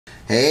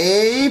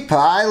Hey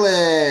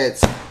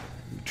pilots,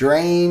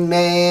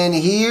 DrainMan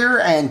here,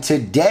 and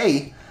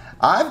today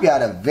I've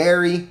got a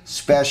very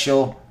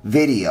special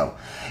video.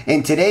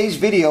 In today's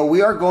video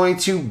we are going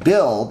to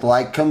build,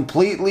 like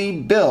completely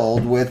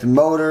build with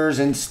motors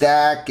and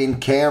stack and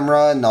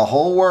camera and the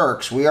whole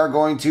works. We are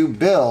going to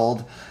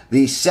build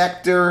the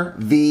Sector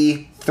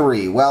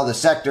V3, well, the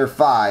Sector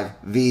 5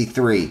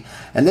 V3.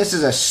 And this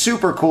is a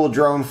super cool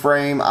drone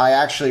frame. I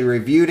actually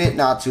reviewed it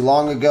not too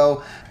long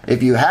ago.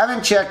 If you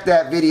haven't checked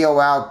that video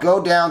out,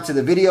 go down to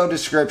the video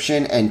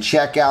description and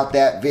check out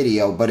that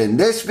video. But in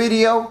this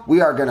video,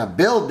 we are gonna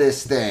build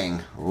this thing.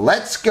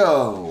 Let's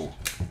go!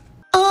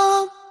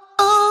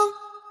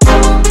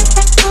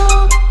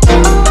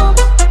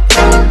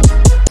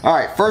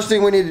 Alright, first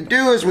thing we need to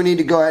do is we need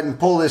to go ahead and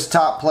pull this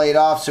top plate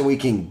off so we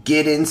can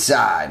get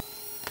inside.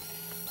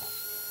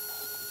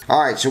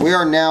 Alright, so we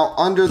are now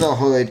under the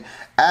hood.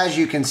 As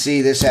you can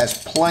see, this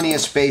has plenty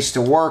of space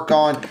to work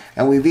on,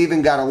 and we've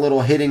even got a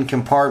little hidden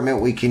compartment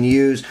we can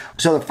use.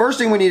 So the first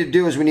thing we need to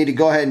do is we need to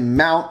go ahead and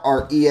mount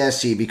our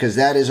ESC, because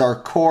that is our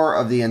core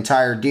of the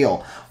entire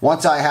deal.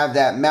 Once I have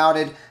that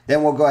mounted,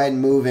 then we'll go ahead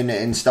and move into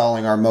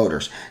installing our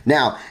motors.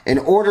 Now, in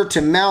order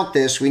to mount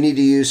this, we need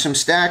to use some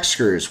stack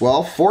screws.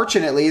 Well,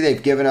 fortunately,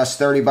 they've given us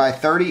 30 by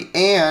 30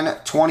 and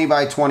 20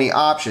 by 20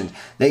 options.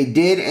 They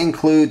did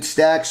include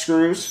stack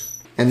screws,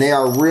 and they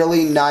are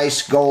really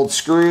nice gold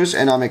screws,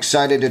 and I'm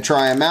excited to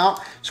try them out.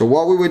 So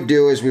what we would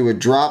do is we would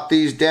drop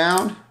these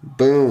down,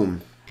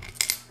 boom,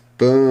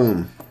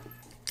 boom.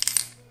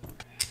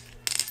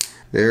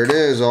 There it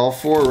is, all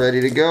four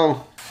ready to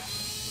go.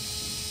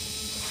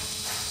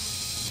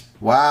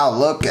 Wow,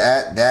 look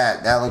at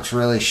that. That looks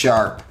really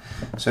sharp.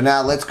 So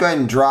now let's go ahead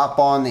and drop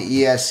on the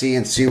ESC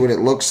and see what it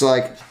looks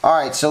like.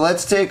 Alright, so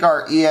let's take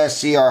our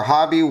ESC, our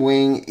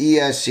Hobbywing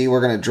ESC.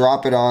 We're going to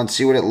drop it on,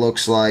 see what it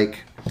looks like.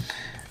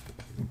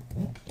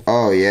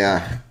 Oh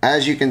yeah,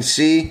 as you can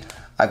see,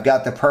 I've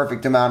got the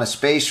perfect amount of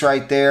space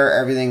right there.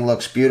 Everything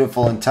looks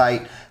beautiful and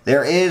tight.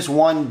 There is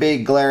one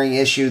big glaring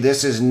issue.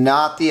 This is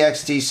not the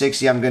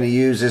XT60 I'm going to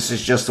use. This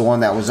is just the one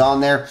that was on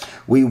there.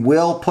 We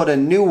will put a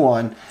new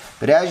one,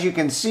 but as you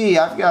can see,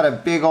 I've got a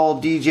big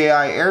old DJI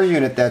air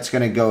unit that's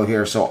going to go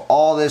here. So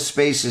all this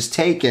space is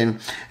taken,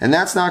 and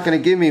that's not going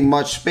to give me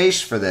much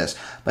space for this.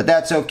 But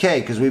that's okay,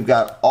 because we've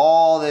got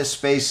all this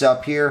space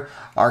up here.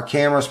 Our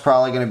camera's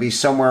probably going to be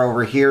somewhere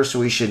over here, so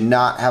we should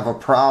not have a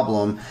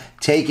problem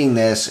taking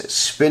this,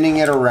 spinning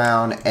it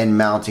around, and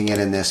mounting it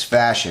in this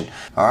fashion.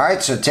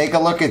 Alright, so take a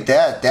look at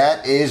that.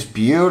 That is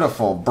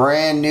beautiful.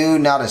 Brand new,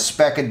 not a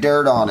speck of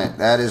dirt on it.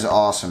 That is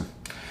awesome.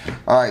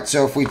 Alright,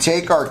 so if we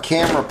take our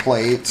camera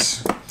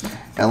plates,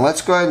 and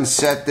let's go ahead and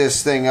set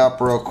this thing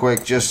up real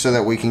quick just so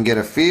that we can get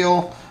a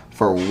feel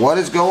for what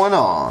is going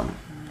on.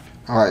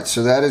 Alright,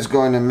 so that is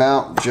going to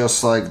mount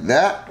just like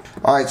that.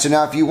 Alright, so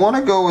now if you want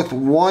to go with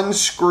one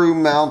screw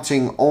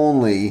mounting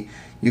only,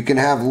 you can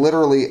have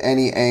literally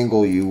any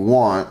angle you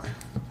want.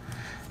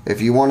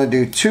 If you want to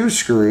do two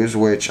screws,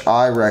 which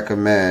I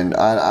recommend,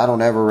 I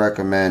don't ever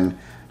recommend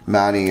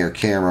mounting your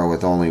camera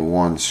with only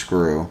one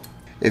screw.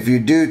 If you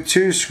do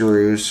two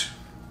screws,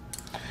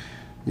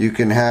 you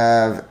can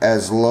have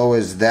as low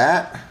as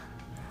that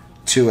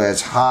to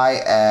as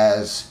high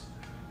as,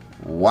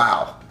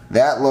 wow.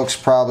 That looks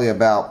probably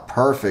about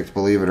perfect,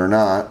 believe it or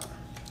not.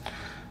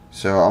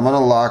 So I'm going to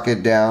lock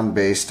it down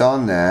based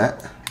on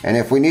that. And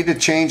if we need to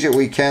change it,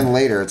 we can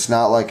later. It's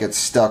not like it's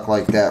stuck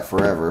like that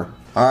forever.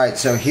 Alright,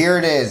 so here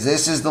it is.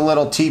 This is the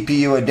little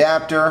TPU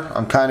adapter.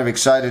 I'm kind of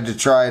excited to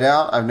try it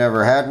out. I've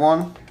never had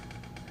one.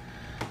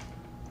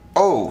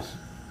 Oh!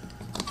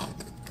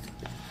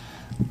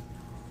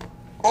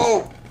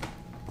 Oh!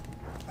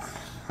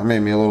 That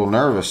made me a little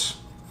nervous.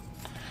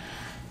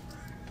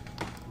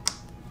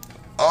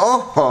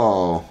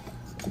 Oh!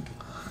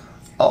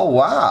 Oh,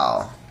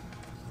 wow.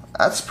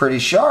 That's pretty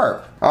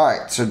sharp.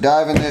 Alright, so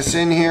diving this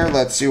in here,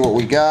 let's see what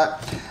we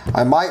got.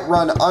 I might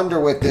run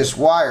under with this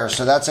wire,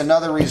 so that's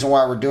another reason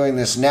why we're doing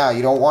this now.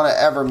 You don't want to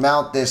ever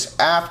mount this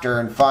after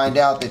and find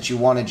out that you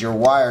wanted your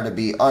wire to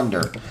be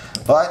under.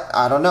 But,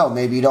 I don't know,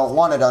 maybe you don't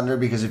want it under,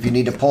 because if you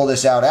need to pull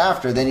this out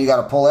after, then you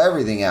got to pull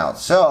everything out.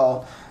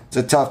 So, it's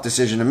a tough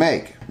decision to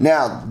make.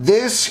 Now,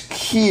 this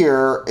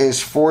here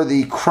is for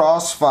the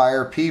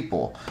Crossfire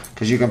people,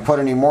 because you can put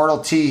an Immortal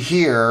T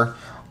here,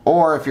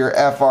 or if you're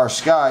FR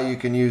Sky, you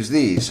can use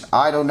these.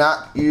 I do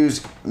not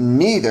use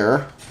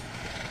neither.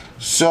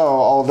 So,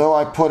 although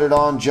I put it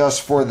on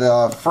just for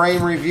the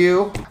frame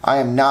review, I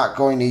am not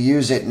going to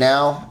use it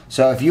now.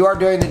 So if you are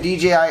doing the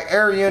DJI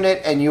Air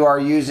unit and you are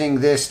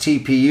using this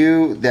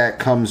TPU that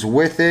comes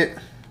with it,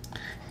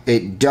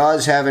 it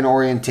does have an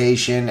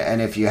orientation, and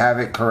if you have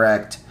it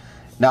correct,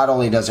 not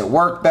only does it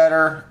work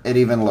better, it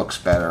even looks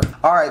better.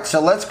 Alright,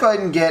 so let's go ahead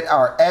and get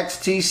our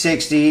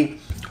XT60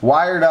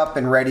 wired up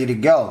and ready to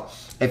go.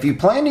 If you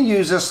plan to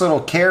use this little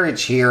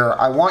carriage here,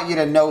 I want you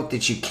to note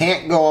that you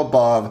can't go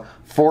above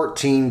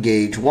 14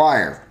 gauge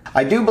wire.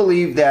 I do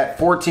believe that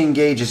 14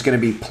 gauge is going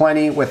to be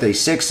plenty with a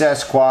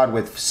 6S quad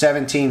with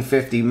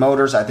 1750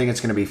 motors. I think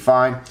it's going to be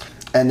fine.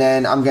 And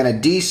then I'm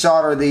going to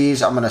desolder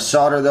these. I'm going to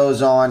solder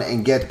those on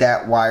and get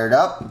that wired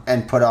up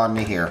and put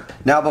onto here.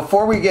 Now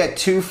before we get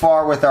too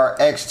far with our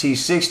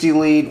XT60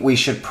 lead, we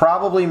should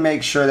probably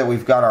make sure that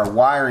we've got our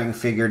wiring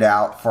figured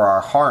out for our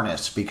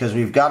harness, because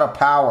we've got to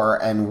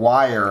power and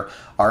wire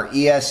our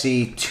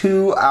ESC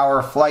to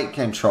our flight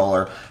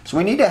controller. So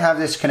we need to have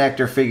this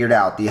connector figured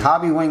out. The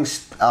Hobbywing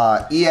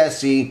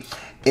ESC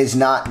is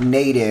not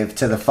native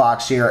to the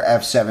Foxeer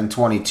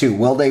F722.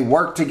 Will they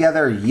work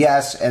together?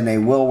 Yes, and they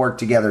will work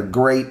together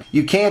great.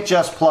 You can't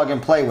just plug and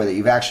play with it.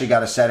 You've actually got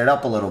to set it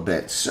up a little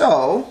bit.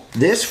 So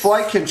this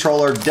flight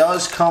controller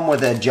does come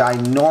with a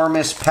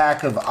ginormous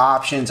pack of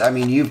options. I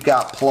mean, you've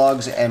got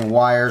plugs and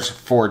wires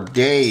for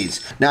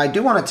days. Now I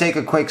do want to take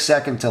a quick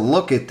second to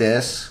look at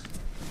this,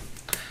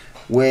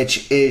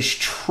 which is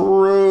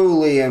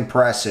truly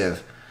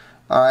impressive.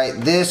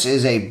 Alright, this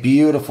is a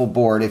beautiful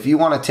board. If you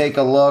want to take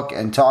a look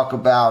and talk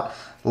about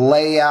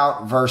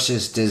layout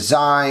versus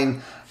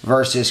design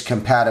versus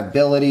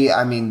compatibility,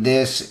 I mean,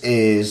 this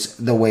is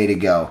the way to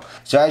go.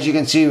 So as you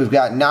can see, we've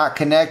got not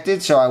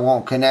connected, so I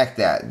won't connect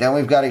that. Then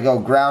we've got to go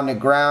ground to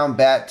ground,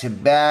 bat to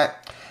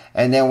bat,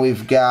 and then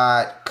we've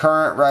got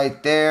current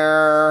right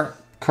there,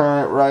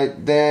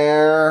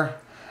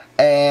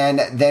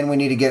 and then we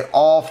need to get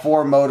all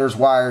 4 motors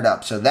wired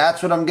up. So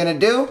that's what I'm going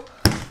to do.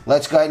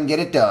 Let's go ahead and get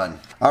it done.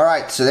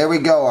 Alright, so there we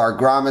go. Our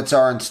grommets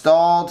are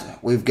installed.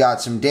 We've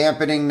got some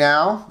dampening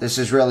now. This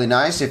is really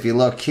nice. If you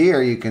look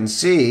here, you can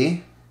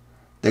see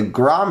the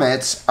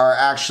grommets are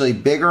actually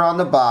bigger on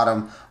the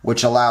bottom,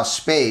 which allows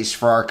space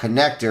for our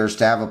connectors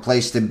to have a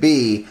place to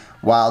be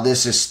while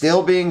this is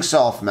still being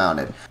soft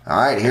mounted.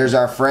 Alright, here's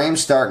our frame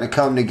starting to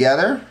come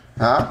together.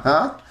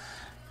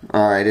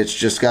 Alright, it's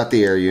just got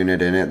the air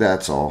unit in it,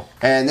 that's all.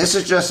 And this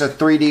is just a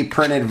 3D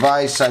printed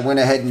vise. I went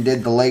ahead and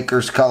did the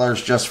Lakers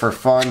colors just for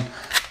fun.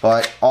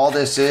 But all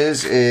this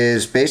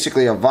is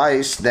basically a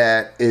vise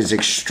that is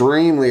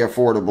extremely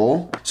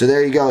affordable. So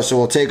there you go. So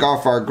we'll take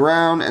off our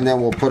ground, and then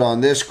we'll put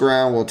on this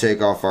ground. We'll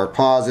take off our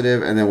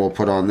positive, and then we'll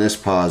put on this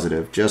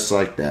positive, just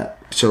like that.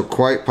 So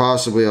quite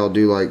possibly I'll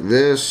do like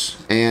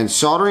this. And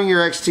soldering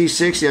your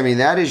XT60, I mean,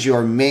 that is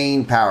your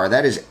main power.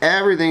 That is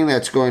everything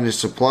that's going to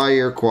supply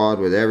your quad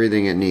with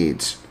everything it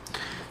needs.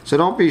 So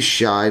don't be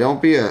shy. Don't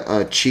be a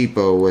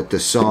cheapo with the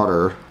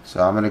solder.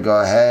 So I'm going to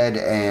go ahead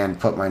and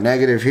put my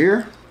negative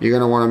here. You're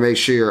going to want to make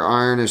sure your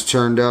iron is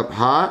turned up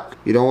hot.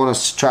 You don't want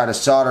to try to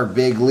solder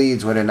big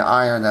leads with an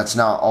iron that's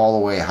not all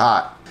the way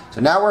hot.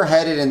 So now we're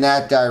headed in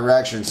that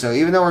direction. So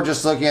even though we're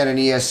just looking at an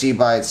ESC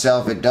by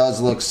itself, it does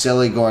look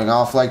silly going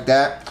off like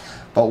that.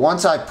 But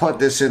once I put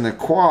this in the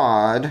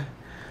quad,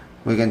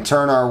 we can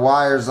turn our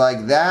wires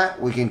like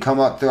that. We can come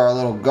up through our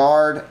little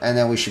guard, and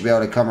then we should be able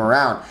to come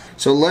around.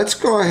 So let's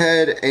go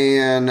ahead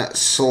and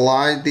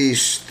slide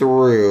these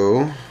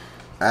through.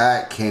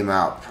 That came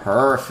out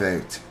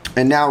perfect.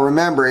 And now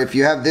remember, if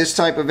you have this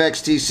type of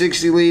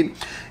XT60 lead,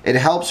 it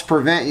helps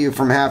prevent you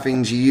from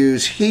having to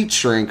use heat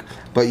shrink,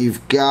 but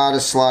you've got to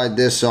slide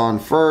this on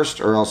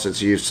first or else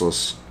it's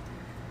useless.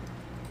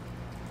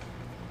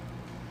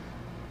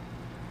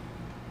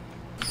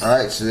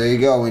 Alright, so there you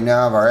go. We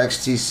now have our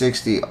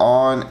XT60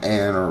 on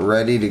and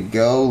ready to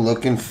go,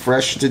 looking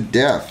fresh to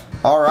death.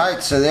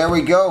 Alright, so there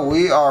we go.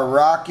 We are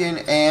rocking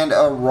and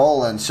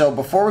a-rolling. So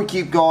before we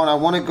keep going, I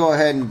want to go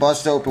ahead and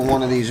bust open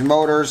one of these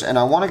motors, and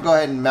I want to go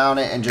ahead and mount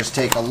it and just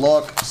take a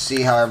look,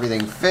 see how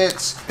everything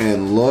fits,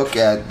 and look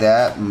at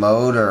that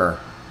motor.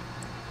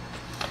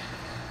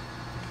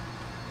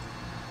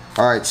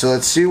 Alright, so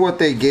let's see what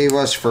they gave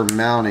us for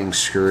mounting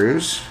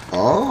screws.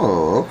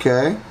 Oh,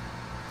 okay.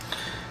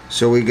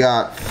 So we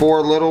got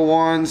 4 little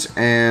ones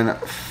and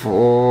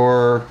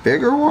 4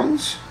 bigger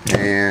ones,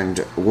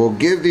 and we'll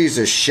give these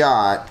a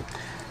shot.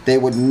 They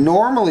would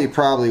normally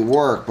probably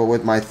work, but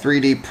with my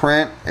 3D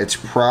print, it's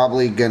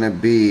probably gonna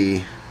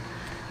be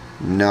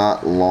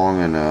not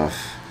long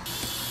enough.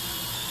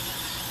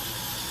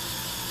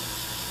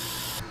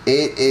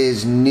 It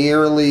is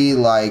nearly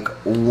like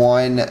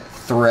 1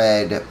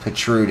 thread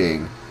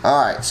protruding.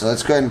 Alright, so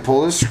let's go ahead and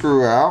pull this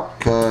screw out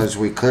because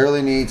we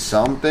clearly need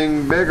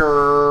something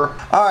bigger.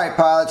 Alright,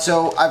 pilot,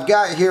 so I've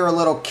got here a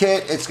little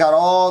kit. It's got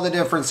all the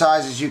different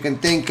sizes you can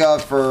think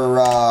of for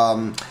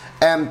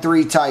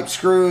M3 type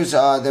screws.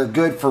 They're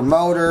good for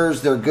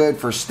motors, they're good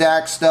for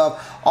stack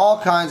stuff,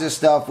 all kinds of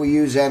stuff. We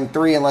use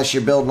M3 unless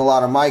you're building a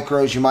lot of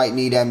micros, you might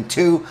need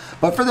M2,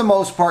 but for the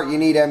most part you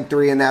need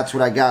M3, and that's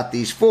what I got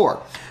these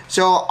for.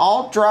 So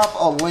I'll drop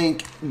a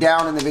link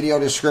down in the video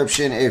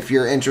description if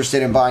you're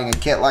interested in buying a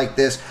kit like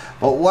this.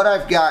 But what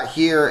I've got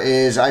here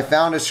is I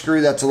found a screw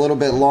that's a little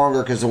bit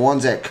longer because the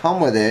ones that come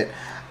with it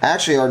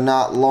actually are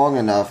not long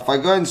enough. If I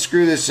go ahead and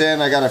screw this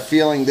in, I got a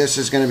feeling this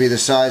is going to be the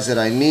size that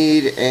I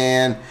need.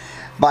 And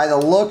by the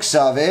looks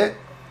of it,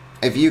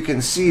 if you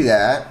can see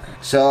that,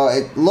 So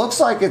it looks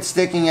like it's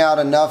sticking out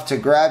enough to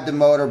grab the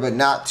motor, but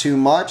not too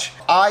much.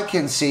 I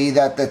can see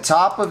that the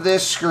top of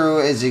this screw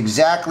is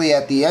exactly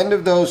at the end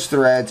of those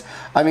threads.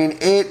 I mean,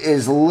 it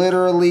is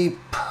literally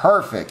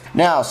perfect.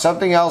 Now,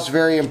 something else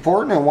very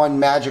important and one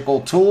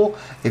magical tool.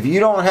 If you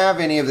don't have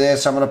any of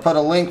this, I'm going to put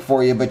a link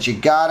for you, but you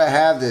gotta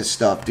have this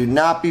stuff. Do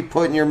not be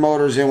putting your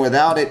motors in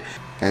without it.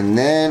 And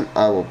then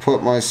I will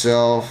put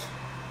myself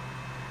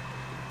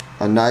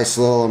a nice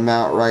little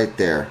amount right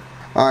there.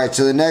 Alright,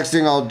 so the next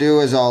thing I'll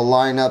do is I'll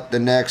line up the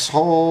next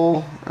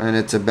hole, and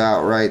it's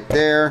about right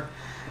there.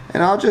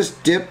 And I'll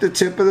just dip the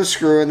tip of the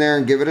screw in there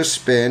and give it a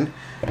spin.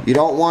 You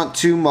don't want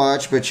too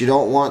much, but you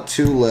don't want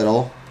too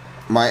little.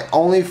 My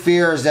only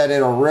fear is that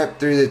it'll rip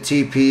through the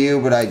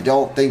TPU, but I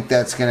don't think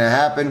that's going to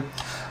happen.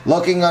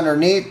 Looking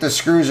underneath, the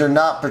screws are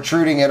not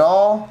protruding at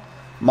all.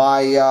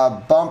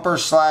 My bumper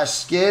slash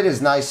skid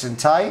is nice and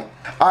tight.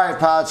 Alright,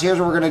 pilots, here's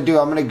what we're going to do.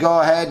 I'm going to go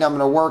ahead and I'm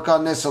going to work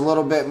on this a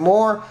little bit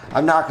more.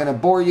 I'm not going to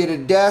bore you to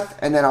death,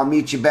 and then I'll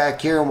meet you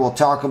back here and we'll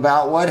talk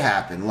about what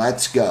happened.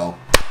 Let's go.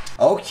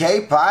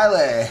 Okay,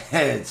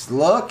 pilots,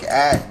 look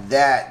at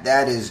that.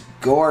 That is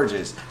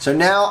gorgeous. So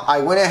now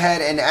I went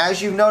ahead, and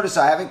as you've noticed,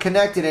 I haven't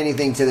connected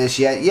anything to this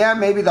yet. Yeah,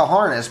 maybe the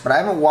harness, but I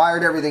haven't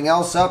wired everything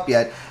else up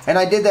yet, and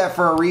I did that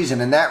for a reason,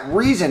 and that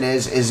reason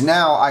is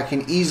now I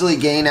can easily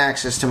gain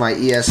access to my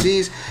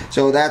ESCs,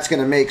 so that's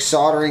going to make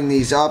soldering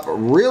these up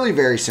really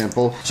very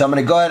simple. So I'm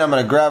going to go ahead, I'm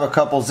going to grab a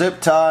couple zip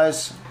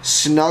ties,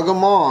 snug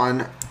them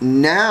on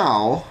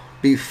now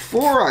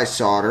before I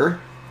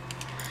solder.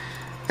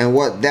 And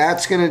what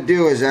that's going to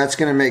do is that's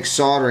going to make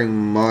soldering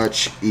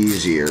much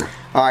easier.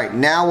 Alright,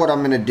 now what I'm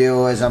going to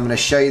do is I'm going to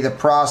show you the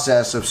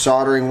process of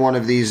soldering one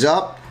of these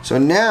up. So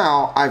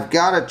now I've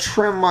got to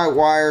trim my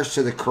wires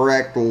to the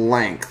correct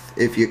length.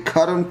 If you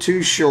cut them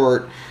too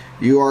short,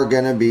 you are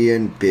going to be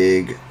in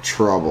big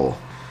trouble.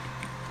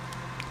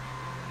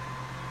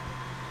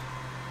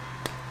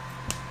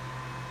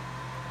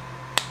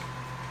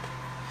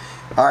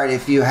 Alright,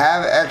 if you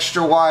have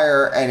extra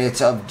wire and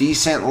it's of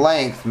decent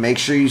length, make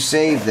sure you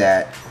save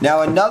that.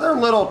 Now another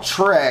little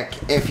trick,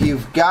 if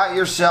you've got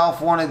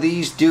yourself one of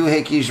these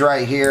doohickeys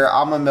right here,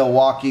 I'm a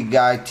Milwaukee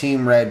guy,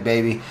 Team Red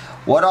baby.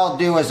 What I'll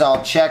do is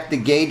I'll check the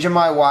gauge of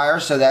my wire,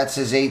 so that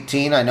says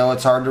 18. I know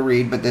it's hard to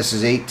read, but this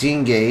is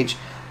 18 gauge.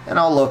 And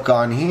I'll look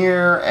on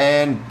here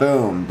and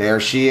boom,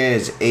 there she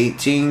is,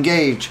 18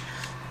 gauge.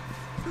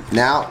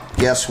 Now,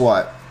 guess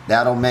what?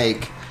 That'll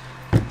make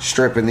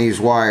stripping these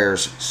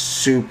wires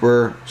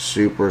super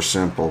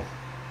simple.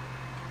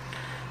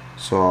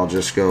 So I'll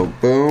just go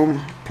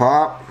boom,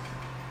 pop,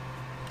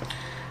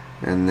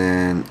 and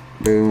then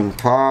boom,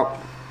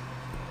 pop,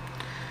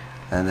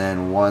 and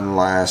then one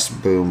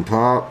last boom,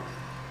 pop.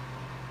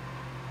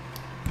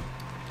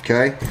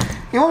 Okay,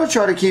 you want to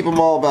try to keep them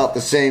all about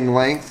the same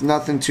length,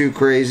 nothing too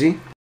crazy.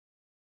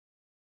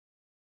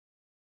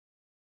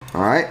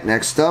 Alright,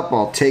 next up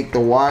I'll take the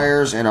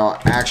wires and I'll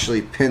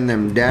actually pin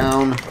them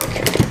down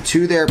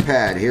to their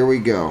pad. Here we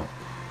go.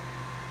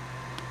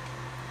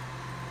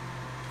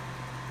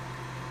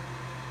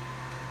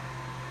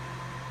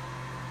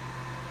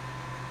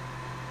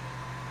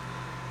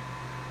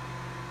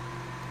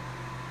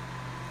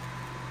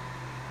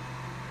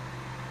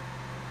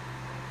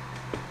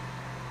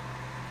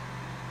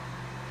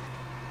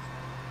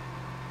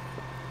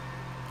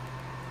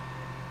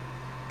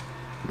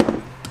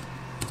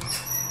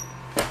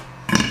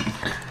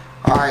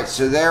 Alright,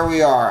 so there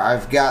we are.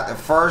 I've got the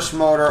first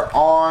motor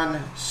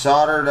on,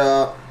 soldered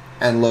up,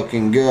 and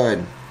looking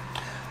good.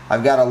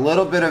 I've got a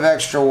little bit of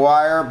extra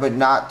wire, but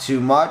not too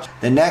much.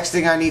 The next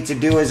thing I need to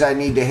do is I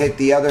need to hit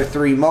the other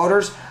 3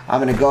 motors.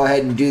 I'm going to go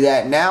ahead and do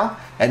that now,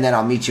 and then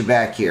I'll meet you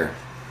back here.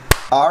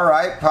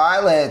 Alright,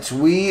 pilots,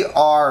 we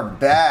are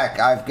back.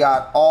 I've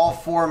got all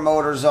 4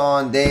 motors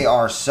on. They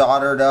are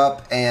soldered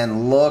up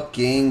and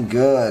looking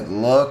good.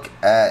 Look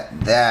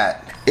at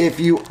that.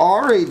 If you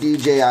are a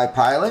DJI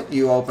pilot,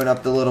 you open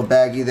up the little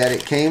baggie that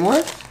it came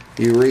with.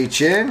 You reach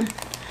in.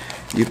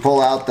 You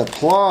pull out the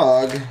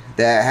plug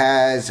that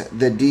has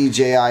the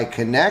DJI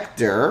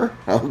connector.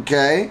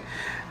 Okay.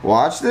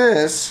 Watch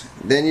this.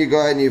 Then you go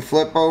ahead and you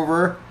flip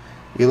over.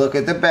 You look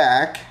at the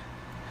back.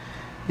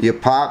 You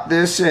pop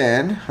this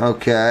in.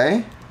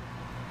 Okay.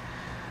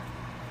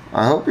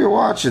 I hope you're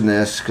watching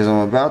this because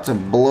I'm about to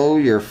blow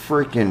your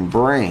freaking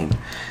brain.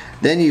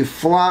 Then you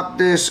flop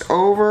this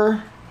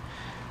over.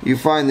 You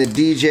find the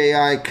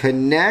DJI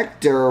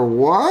connector.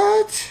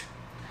 What?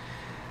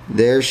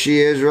 There she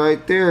is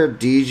right there,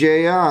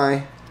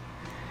 DJI.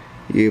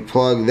 You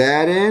plug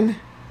that in.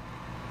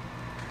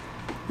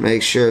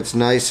 Make sure it's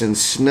nice and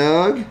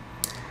snug.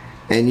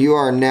 And you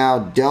are now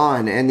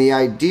done. And the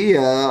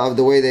idea of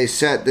the way they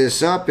set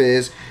this up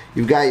is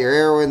you've got your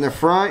arrow in the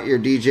front, your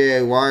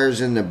DJI wires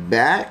in the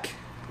back.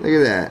 Look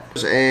at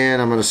that. And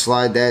I'm going to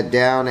slide that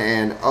down,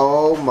 and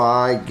oh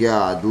my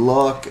God,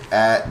 look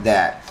at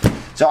that.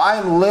 So I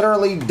am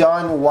literally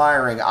done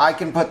wiring. I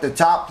can put the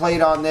top plate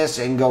on this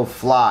and go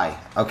fly,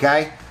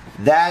 okay?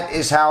 That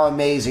is how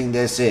amazing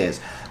this is.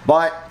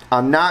 But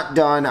I'm not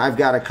done. I've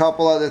got a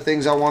couple other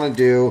things I want to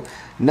do.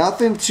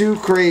 Nothing too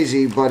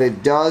crazy, but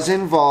it does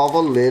involve a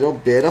little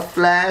bit of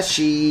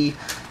flashy.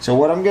 So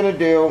what I'm going to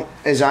do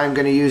is I'm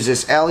going to use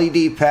this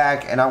LED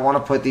pack, and I want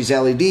to put these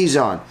LEDs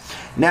on.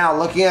 Now,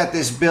 looking at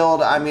this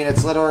build, I mean,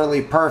 it's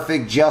literally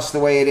perfect just the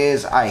way it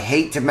is. I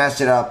hate to mess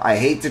it up. I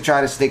hate to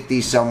try to stick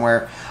these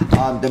somewhere.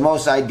 The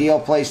most ideal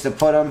place to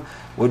put them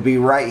would be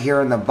right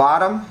here in the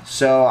bottom.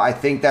 So I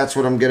think that's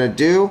what I'm going to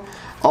do.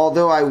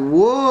 Although I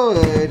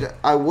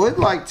would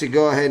like to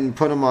go ahead and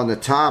put them on the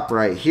top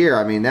right here.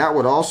 I mean, that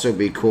would also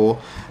be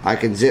cool. I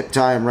can zip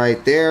tie them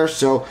right there.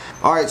 So,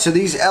 alright, so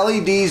these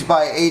LEDs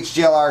by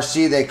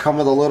HGLRC, they come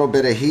with a little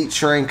bit of heat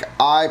shrink.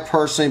 I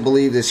personally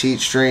believe this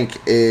heat shrink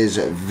is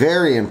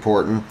very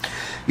important.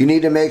 You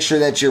need to make sure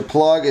that your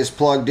plug is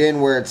plugged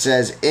in where it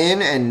says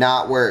in and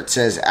not where it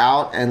says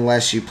out,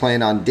 unless you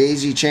plan on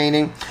daisy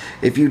chaining.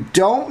 If you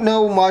don't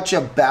know much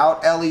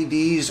about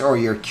LEDs, or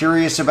you're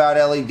curious about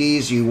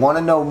LEDs, you want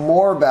to know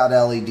more about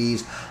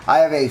LEDs, I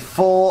have a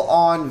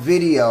full-on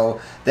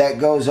video that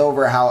goes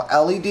over how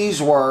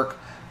LEDs work,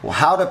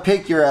 how to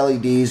pick your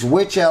LEDs,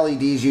 which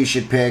LEDs you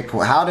should pick,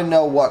 how to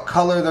know what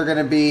color they're going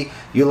to be.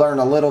 You learn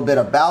a little bit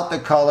about the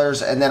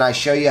colors, and then I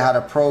show you how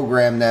to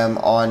program them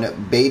on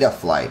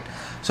Betaflight.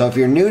 So if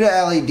you're new to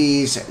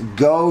LEDs,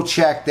 go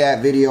check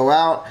that video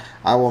out.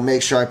 I will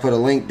make sure I put a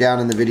link down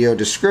in the video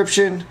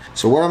description.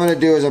 So what I'm going to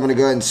do is I'm going to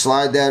go ahead and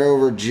slide that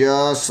over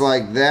just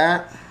like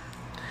that.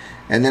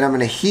 And then I'm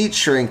going to heat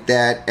shrink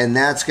that, and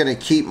that's going to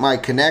keep my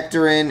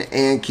connector in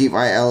and keep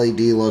my LED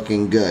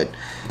looking good.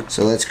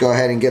 So let's go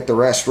ahead and get the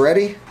rest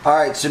ready.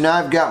 Alright, so now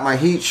I've got my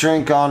heat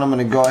shrink on. I'm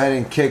going to go ahead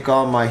and kick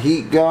on my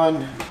heat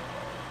gun.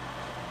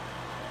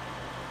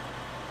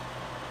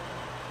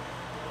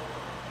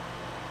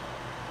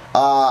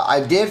 I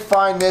did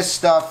find this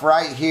stuff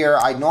right here.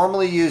 I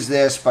normally use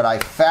this, but I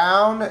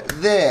found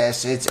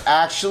this. It's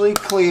actually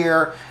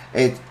clear.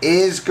 It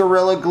is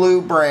Gorilla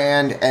Glue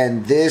brand,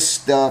 and this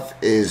stuff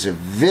is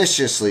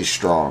viciously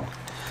strong.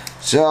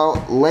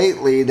 So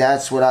lately,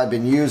 that's what I've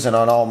been using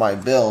on all my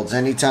builds.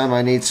 Anytime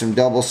I need some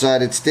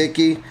double-sided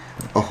sticky,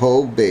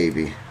 oh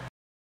baby.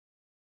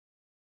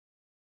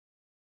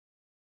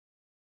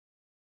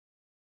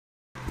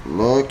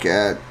 Look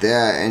at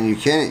that, and you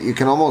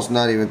can almost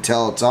not even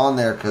tell it's on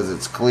there because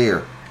it's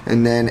clear.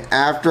 And then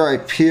after I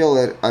peel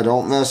it, I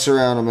don't mess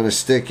around. I'm going to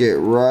stick it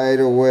right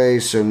away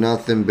so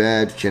nothing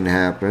bad can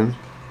happen.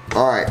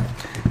 Alright,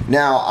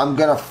 now I'm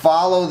going to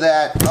follow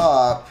that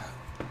up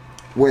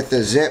with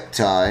a zip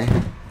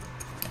tie.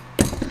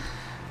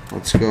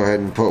 Let's go ahead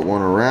and put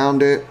one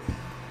around it.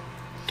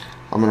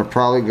 I'm going to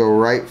probably go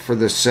right for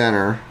the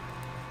center.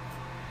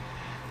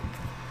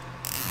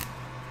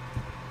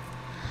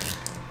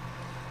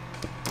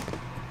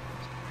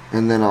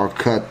 And then I'll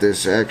cut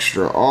this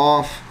extra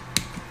off.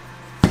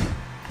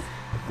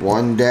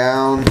 One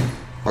down,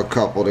 a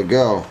couple to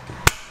go.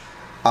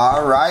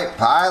 Alright,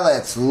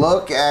 pilots,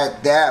 look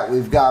at that.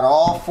 We've got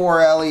all 4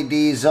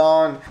 LEDs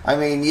on. I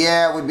mean,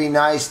 yeah, it would be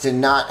nice to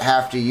not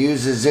have to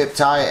use a zip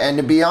tie. And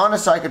to be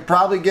honest, I could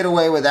probably get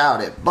away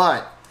without it.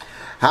 But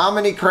how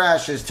many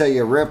crashes till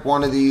you rip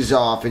one of these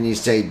off and you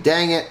say,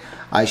 dang it,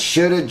 I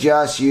should have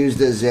just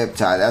used a zip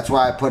tie. That's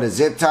why I put a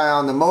zip tie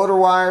on the motor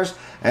wires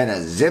and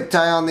a zip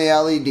tie on the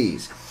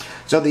LEDs.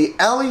 So the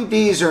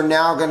LEDs are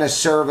now going to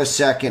serve a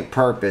second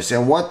purpose,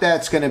 and what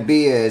that's going to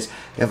be is,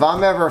 if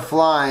I'm ever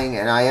flying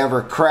and I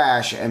ever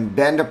crash and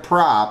bend a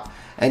prop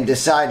and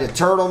decide to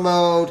turtle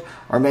mode,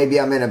 or maybe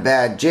I'm in a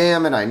bad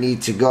jam and I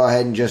need to go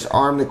ahead and just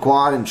arm the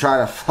quad and try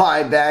to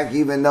fly back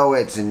even though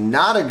it's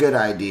not a good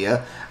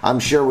idea, I'm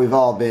sure we've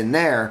all been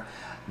there,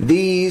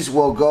 these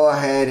will go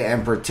ahead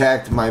and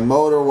protect my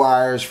motor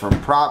wires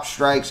from prop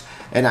strikes,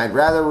 and I'd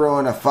rather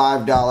ruin a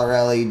 $5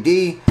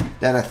 LED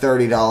than a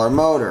 $30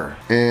 motor.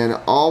 And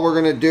all we're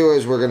going to do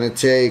is we're going to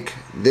take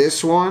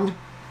this one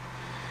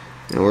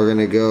and we're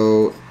going to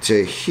go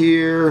to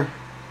here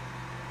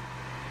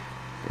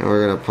and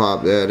we're going to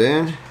pop that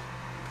in.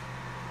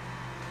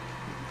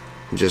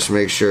 Just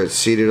make sure it's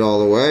seated all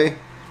the way.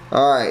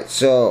 Alright,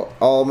 so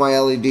all my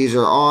LEDs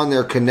are on,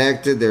 they're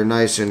connected, they're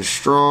nice and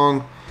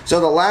strong.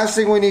 So the last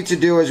thing we need to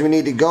do is we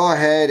need to go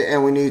ahead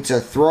and we need to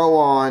throw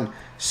on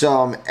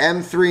some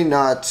M3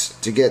 nuts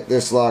to get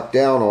this locked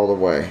down all the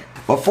way.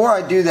 Before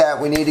I do that,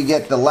 we need to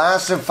get the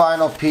last and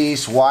final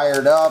piece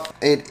wired up.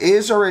 It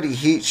is already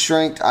heat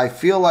shrinked. I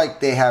feel like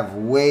they have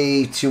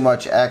way too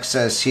much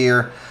excess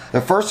here.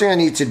 The first thing I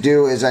need to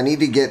do is I need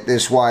to get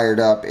this wired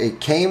up. It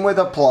came with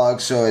a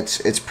plug, so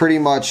it's pretty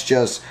much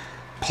just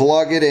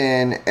plug it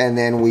in and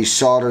then we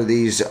solder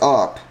these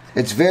up.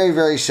 It's very,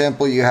 very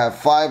simple. You have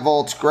 5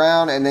 volts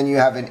ground and then you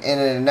have an in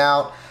and an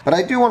out. But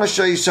I do want to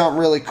show you something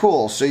really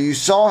cool. So you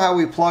saw how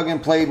we plug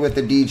and played with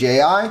the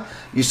DJI.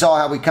 You saw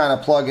how we kind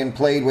of plug and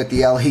played with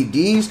the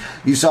LEDs.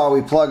 You saw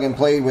we plug and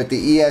played with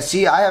the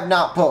ESC. I have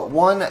not put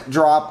one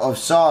drop of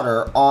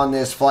solder on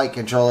this flight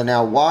controller.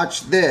 Now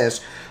watch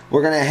this.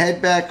 We're going to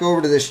head back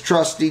over to this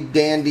trusty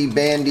dandy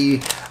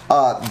bandy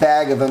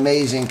bag of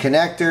amazing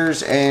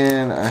connectors.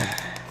 And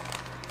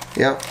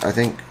yep,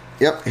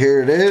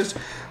 here it is.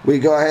 We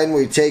go ahead and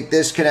we take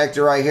this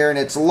connector right here, and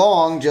it's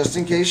long just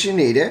in case you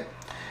need it.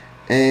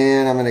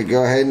 And I'm going to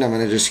go ahead and I'm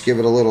going to just give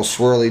it a little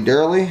swirly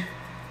dirly.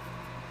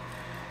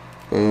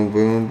 Boom,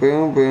 boom,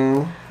 boom,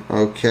 boom.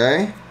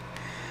 Okay.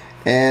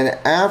 And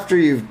after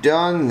you've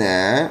done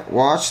that,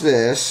 watch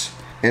this.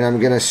 And I'm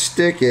going to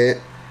stick it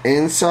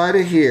inside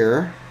of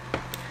here.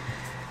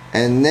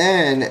 And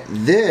then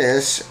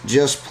this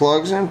just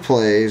plugs and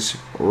plays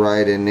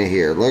right into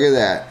here. Look at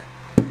that.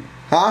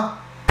 Huh?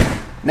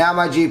 Now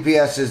my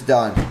GPS is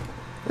done.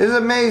 This is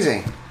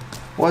amazing.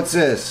 What's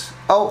this?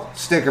 Oh,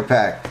 sticker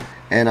pack.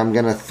 And I'm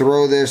going to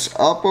throw this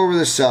up over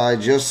the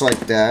side just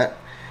like that.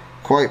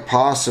 Quite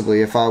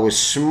possibly, if I was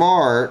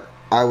smart,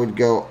 I would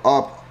go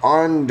up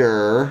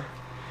under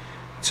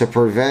to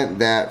prevent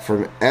that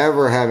from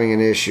ever having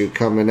an issue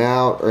coming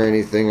out or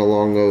anything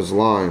along those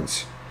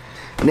lines.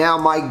 Now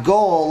my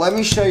goal, let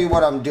me show you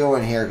what I'm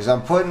doing here, because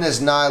I'm putting this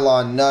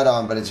nylon nut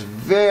on, but it's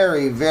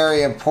very,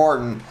 very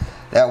important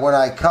that when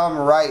I come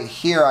right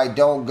here, I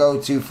don't go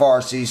too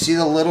far. So you see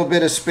the little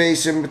bit of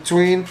space in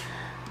between?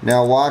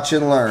 Now watch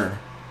and learn.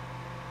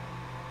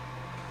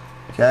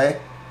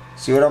 Okay?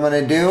 See what I'm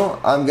going to do?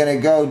 I'm going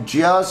to go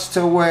just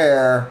to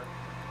where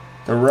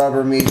the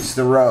rubber meets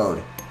the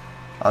road.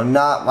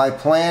 My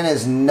plan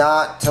is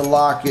not to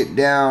lock it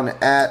down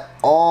at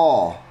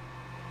all.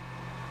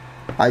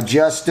 I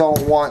just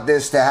don't want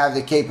this to have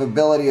the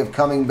capability of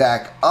coming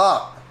back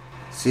up.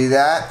 See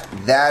that?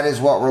 That is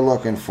what we're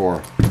looking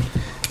for.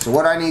 So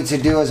what I need to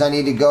do is I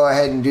need to go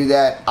ahead and do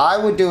that. I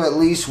would do at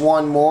least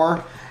one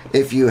more.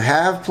 If you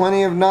have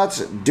plenty of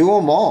nuts, do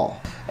them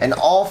all. And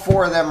all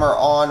 4 of them are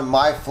on.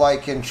 My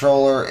flight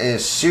controller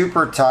is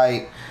super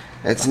tight.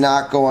 It's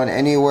not going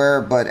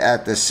anywhere, but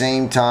at the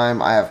same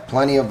time, I have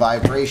plenty of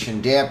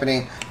vibration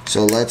dampening.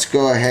 So let's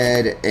go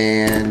ahead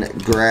and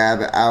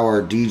grab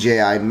our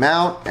DJI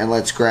mount, and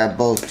let's grab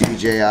both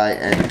DJI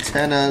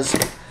antennas.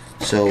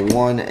 So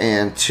 1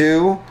 and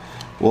 2.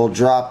 We'll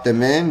drop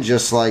them in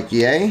just like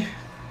yay.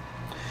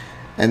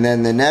 And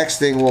then the next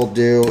thing we'll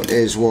do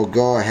is we'll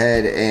go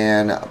ahead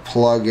and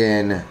plug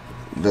in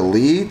the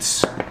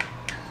leads.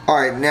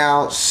 Alright,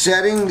 now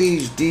setting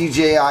these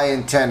DJI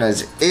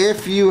antennas,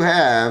 if you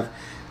have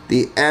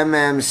the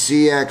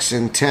MMCX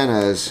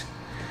antennas,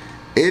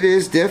 it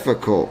is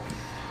difficult.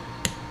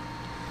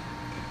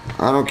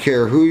 I don't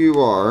care who you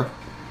are.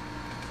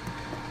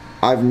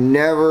 I've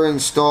never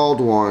installed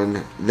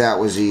one that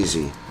was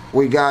easy.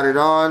 We got it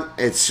on,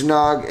 it's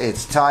snug,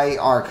 it's tight,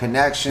 our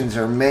connections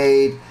are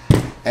made,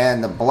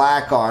 and the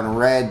black on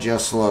red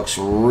just looks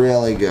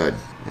really good.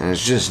 And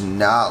it's just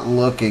not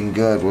looking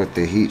good with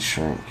the heat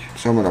shrink.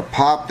 So I'm going to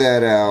pop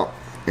that out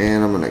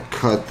and I'm going to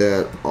cut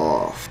that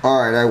off.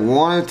 Alright, I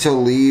wanted to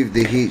leave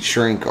the heat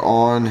shrink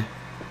on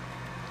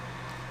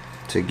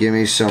to give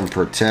me some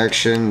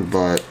protection,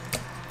 but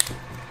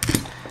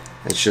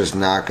it's just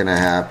not going to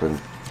happen.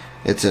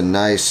 It's a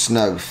nice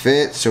snug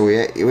fit, so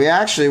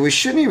we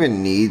shouldn't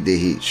even need the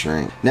heat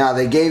shrink. Now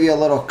they gave you a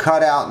little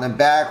cutout in the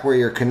back where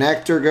your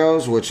connector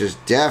goes, which is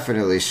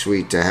definitely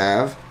sweet to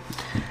have.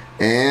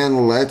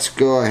 And let's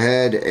go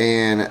ahead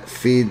and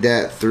feed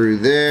that through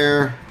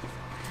there.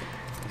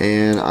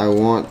 And I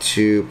want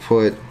to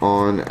put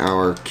on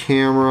our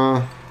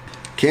camera.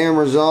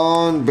 Camera's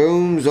on,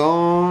 boom's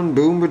on,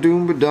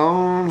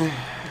 boom-ba-doom-ba-dong.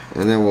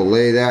 And then we'll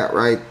lay that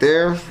right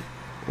there.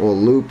 We'll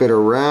loop it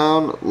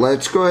around.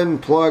 Let's go ahead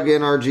and plug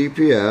in our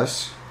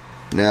GPS.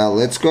 Now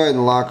let's go ahead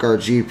and lock our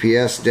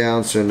GPS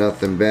down so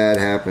nothing bad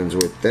happens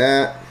with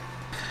that.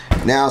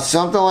 Now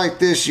something like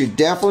this, you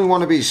definitely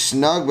want to be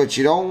snug, but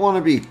you don't want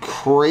to be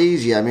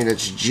crazy. I mean,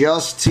 it's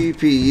just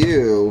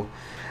TPU.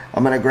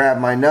 I'm going to grab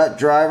my nut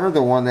driver,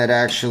 the one that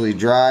actually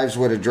drives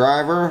with a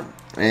driver,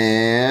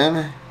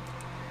 and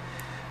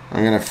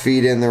I'm going to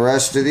feed in the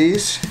rest of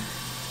these.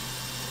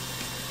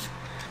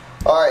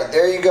 Alright,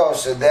 there you go.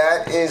 So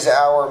that is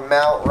our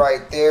mount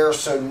right there.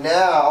 So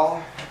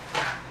now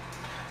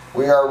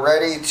we are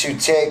ready to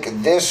take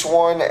this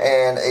one,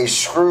 and a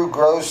screw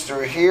goes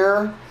through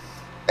here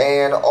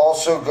and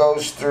also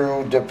goes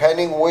through,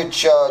 depending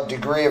which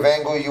degree of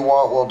angle you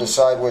want, we'll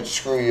decide which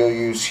screw you'll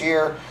use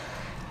here.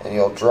 And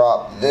you'll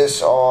drop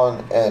this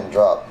on and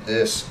drop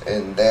this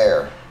in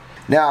there.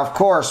 Now, of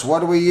course, what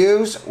do we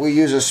use? We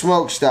use a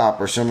smoke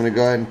stopper. So I'm going to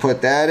go ahead and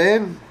put that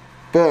in.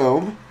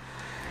 Boom.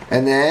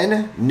 And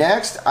then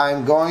next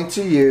I'm going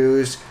to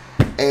use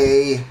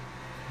a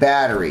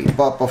battery.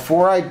 But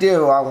before I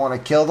do, I want to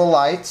kill the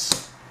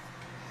lights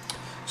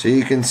so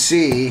you can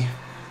see,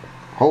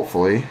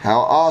 hopefully, how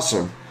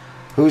awesome.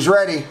 Who's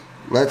ready?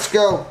 Let's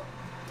go.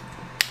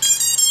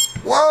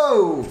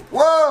 Whoa!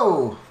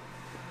 Whoa!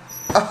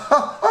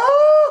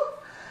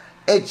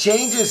 It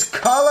changes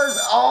colors.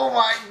 Oh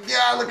my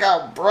god, look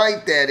how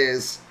bright that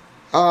is.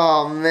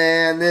 Oh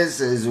man,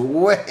 this is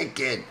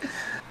wicked.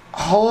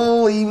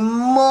 Holy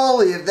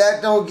moly, if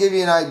that don't give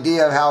you an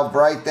idea of how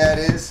bright that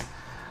is.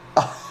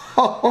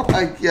 Oh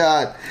my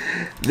god.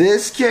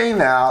 This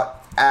came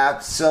out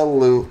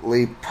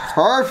absolutely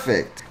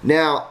perfect.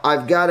 Now,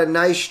 I've got a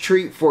nice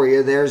treat for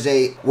you. There's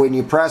when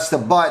you press the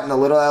button, the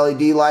little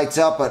LED lights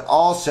up, but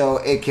also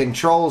it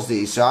controls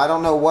these. So I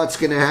don't know what's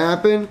going to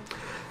happen,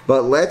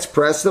 but let's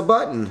press the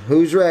button.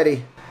 Who's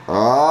ready?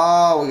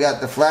 Oh, we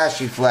got the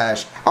flashy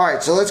flash.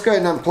 Alright, so let's go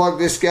ahead and unplug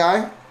this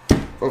guy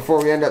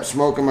before we end up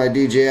smoking my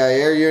DJI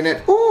air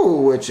unit.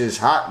 Ooh, which is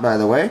hot, by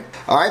the way.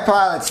 Alright,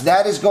 pilots,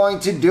 that is going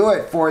to do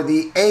it for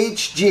the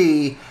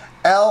HGLRC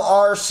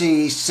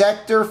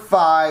Sector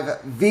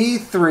 5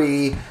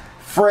 V3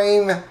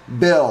 frame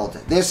build.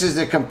 This is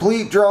the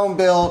complete drone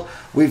build.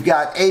 We've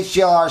got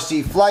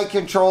HGLRC flight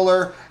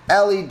controller,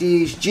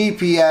 LEDs,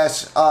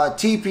 GPS,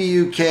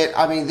 TPU kit.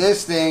 I mean,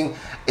 this thing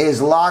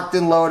is locked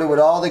and loaded with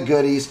all the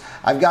goodies.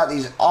 I've got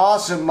these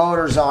awesome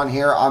motors on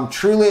here. I'm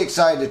truly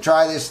excited to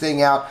try this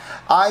thing out.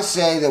 I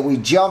say that we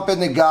jump in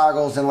the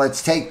goggles and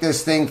let's take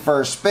this thing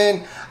for a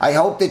spin. I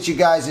hope that you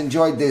guys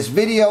enjoyed this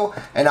video,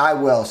 and I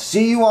will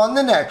see you on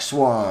the next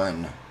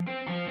one.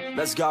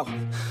 Let's go.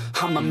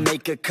 I'ma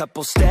make a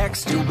couple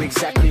stacks, do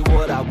exactly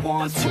what I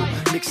want to.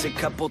 Mix a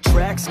couple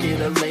tracks, get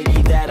a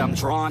lady that I'm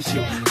drawn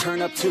to.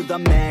 Turn up to the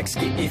max,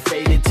 get me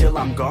faded till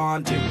I'm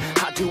gone, dude.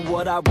 I do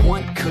what I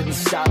want, couldn't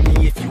stop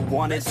me if you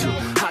wanted to.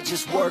 I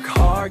just work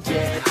hard,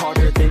 yeah,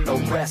 harder than the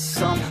rest.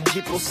 Some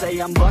people say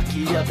I'm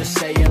lucky, others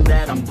saying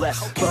that I'm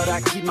blessed. But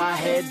I keep my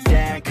head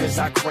down, cause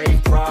I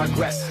crave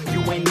progress.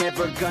 You ain't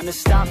never gonna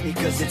stop me,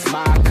 cause it's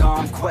my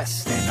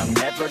conquest. And I'm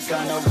never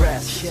gonna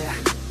rest, yeah.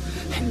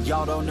 And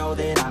y'all don't know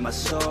that I'm a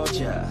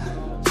soldier.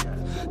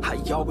 I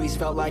always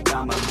felt like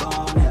I'm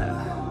alone,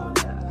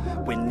 yeah.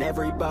 When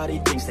everybody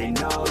thinks they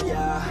know,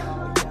 yeah.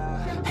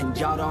 And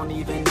y'all don't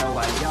even know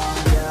I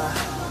own,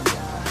 yeah.